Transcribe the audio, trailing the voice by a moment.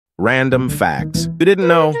Random facts. You didn't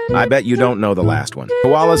know? I bet you don't know the last one.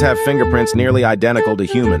 Koalas have fingerprints nearly identical to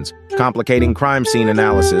humans, complicating crime scene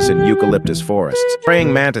analysis in eucalyptus forests.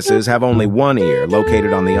 Praying mantises have only one ear,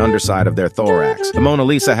 located on the underside of their thorax. The Mona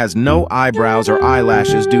Lisa has no eyebrows or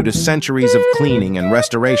eyelashes due to centuries of cleaning and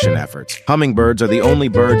restoration efforts. Hummingbirds are the only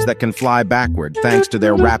birds that can fly backward thanks to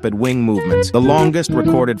their rapid wing movements. The longest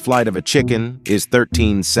recorded flight of a chicken is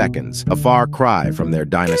 13 seconds, a far cry from their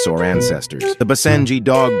dinosaur ancestors. The Basenji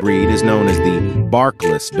dog breed is known as the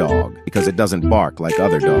barkless dog because it doesn't bark like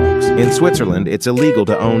other dogs. In Switzerland, it's illegal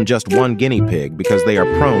to own just one guinea pig because they are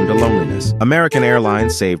prone to loneliness. American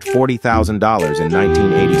Airlines saved $40,000 in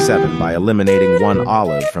 1987 by eliminating one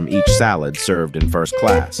olive from each salad served in first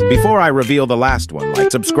class. Before I reveal the last one,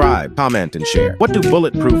 like, subscribe, comment, and share. What do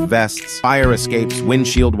bulletproof vests, fire escapes,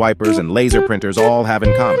 windshield wipers, and laser printers all have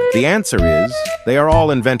in common? The answer is, they are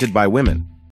all invented by women.